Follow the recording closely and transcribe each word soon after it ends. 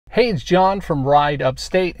Hey, it's John from Ride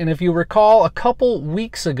Upstate, and if you recall, a couple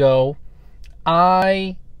weeks ago,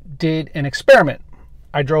 I did an experiment.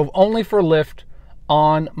 I drove only for Lyft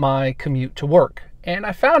on my commute to work, and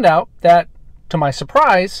I found out that, to my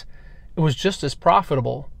surprise, it was just as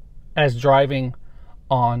profitable as driving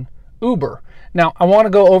on Uber. Now, I want to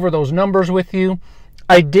go over those numbers with you.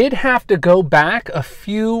 I did have to go back a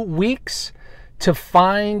few weeks to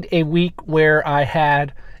find a week where I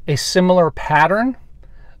had a similar pattern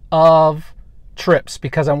of trips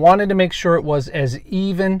because I wanted to make sure it was as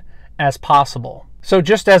even as possible. So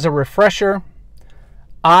just as a refresher,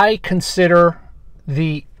 I consider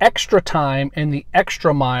the extra time and the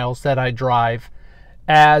extra miles that I drive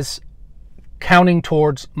as counting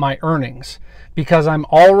towards my earnings because I'm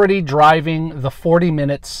already driving the 40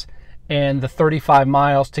 minutes and the 35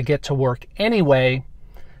 miles to get to work anyway.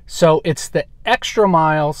 So it's the extra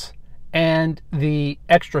miles and the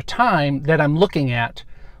extra time that I'm looking at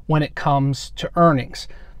when it comes to earnings.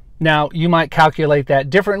 Now, you might calculate that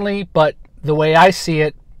differently, but the way I see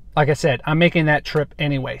it, like I said, I'm making that trip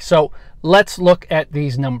anyway. So let's look at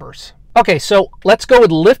these numbers. Okay, so let's go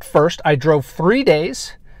with Lyft first. I drove 3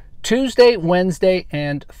 days, Tuesday, Wednesday,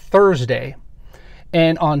 and Thursday.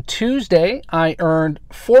 And on Tuesday, I earned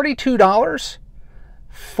 $42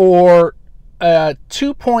 for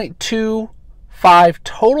 2.25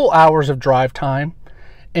 total hours of drive time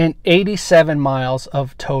and 87 miles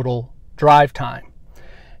of total drive time.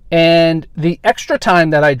 And the extra time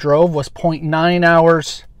that I drove was 0.9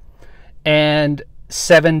 hours and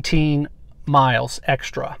 17 miles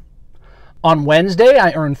extra. On Wednesday,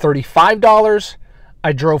 I earned $35.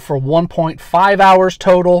 I drove for 1.5 hours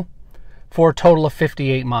total for a total of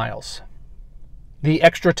 58 miles. The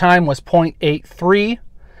extra time was 0.83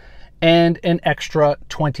 and an extra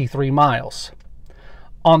 23 miles.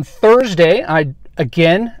 On Thursday, I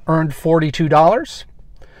again earned $42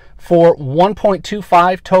 for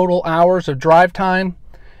 1.25 total hours of drive time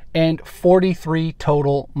and 43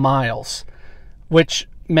 total miles, which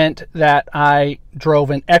meant that I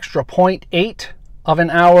drove an extra 0.8 of an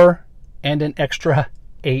hour and an extra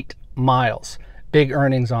 8 miles. Big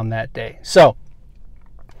earnings on that day. So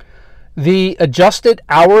the adjusted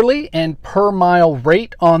hourly and per mile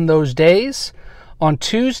rate on those days, on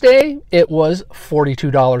Tuesday, it was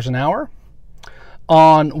 $42 an hour.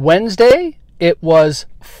 On Wednesday, it was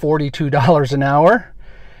 $42 an hour.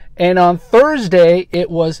 And on Thursday, it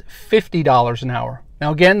was $50 an hour.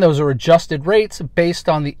 Now, again, those are adjusted rates based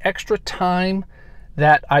on the extra time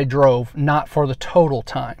that I drove, not for the total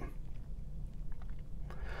time.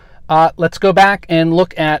 Let's go back and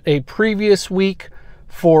look at a previous week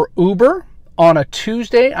for Uber. On a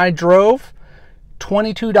Tuesday, I drove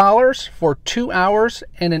 $22 for 2 hours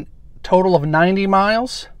and a total of 90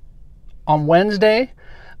 miles. On Wednesday,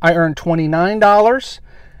 I earned $29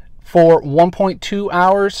 for 1.2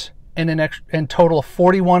 hours and a total of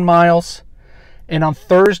 41 miles. And on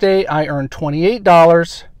Thursday, I earned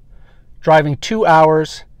 $28 driving 2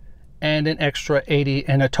 hours and an extra 80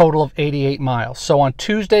 and a total of 88 miles. So on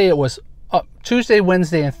Tuesday, it was Tuesday,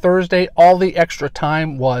 Wednesday, and Thursday, all the extra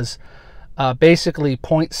time was basically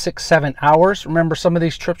 0.67 hours. Remember, some of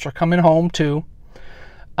these trips are coming home too.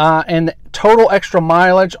 And the total extra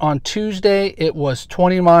mileage on Tuesday, it was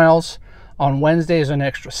 20 miles. On Wednesday is an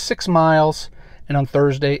extra 6 miles. And on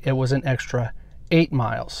Thursday, it was an extra 8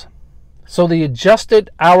 miles. So the adjusted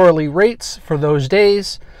hourly rates for those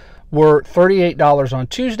days were $38 on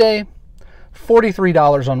Tuesday,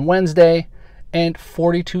 $43 on Wednesday, and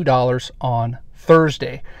 $42 on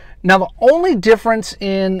Thursday. Now, the only difference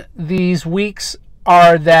in these weeks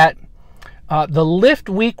are that the Lyft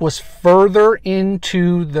week was further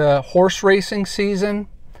into the horse racing season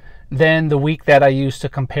than the week that I used to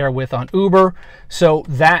compare with on Uber. So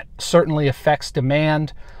that certainly affects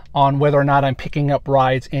demand on whether or not I'm picking up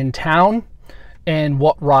rides in town and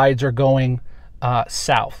what rides are going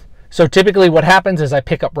south. So typically what happens is I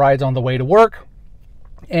pick up rides on the way to work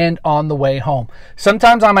and on the way home.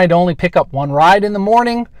 Sometimes I might only pick up one ride in the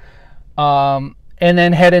morning and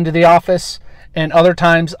then head into the office. And other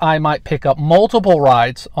times I might pick up multiple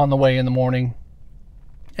rides on the way in the morning.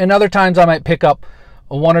 And other times I might pick up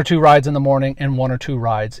 1 or 2 rides in the morning and 1 or 2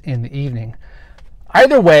 rides in the evening.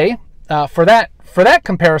 Either way, for that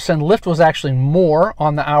comparison, Lyft was actually more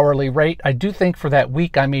on the hourly rate. I do think for that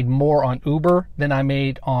week I made more on Uber than I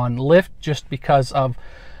made on Lyft just because of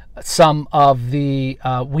some of the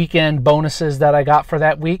weekend bonuses that I got for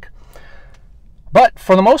that week. But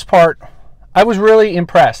for the most part, I was really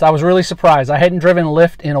impressed. I was really surprised. I hadn't driven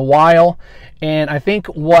Lyft in a while, and I think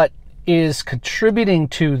what is contributing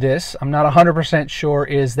to this, I'm not 100% sure,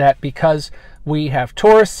 is that because we have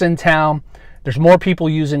tourists in town, There's more people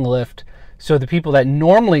using Lyft. So the people that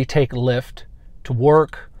normally take Lyft to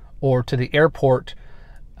work or to the airport,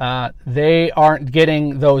 they aren't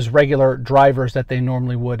getting those regular drivers that they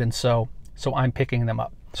normally would, and so I'm picking them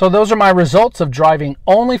up. So those are my results of driving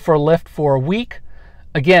only for Lyft for a week.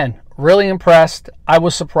 Again, really impressed. I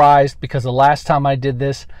was surprised because the last time I did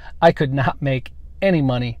this, I could not make any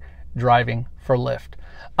money driving for Lyft.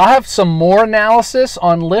 I'll have some more analysis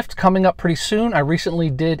on Lyft coming up pretty soon. I recently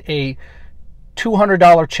did a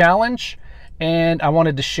 $200 challenge, and I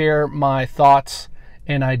wanted to share my thoughts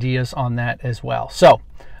and ideas on that as well. So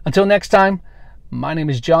until next time, my name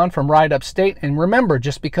is John from Ride Upstate, and remember,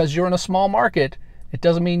 just because you're in a small market, it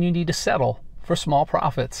doesn't mean you need to settle for small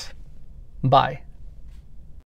profits. Bye.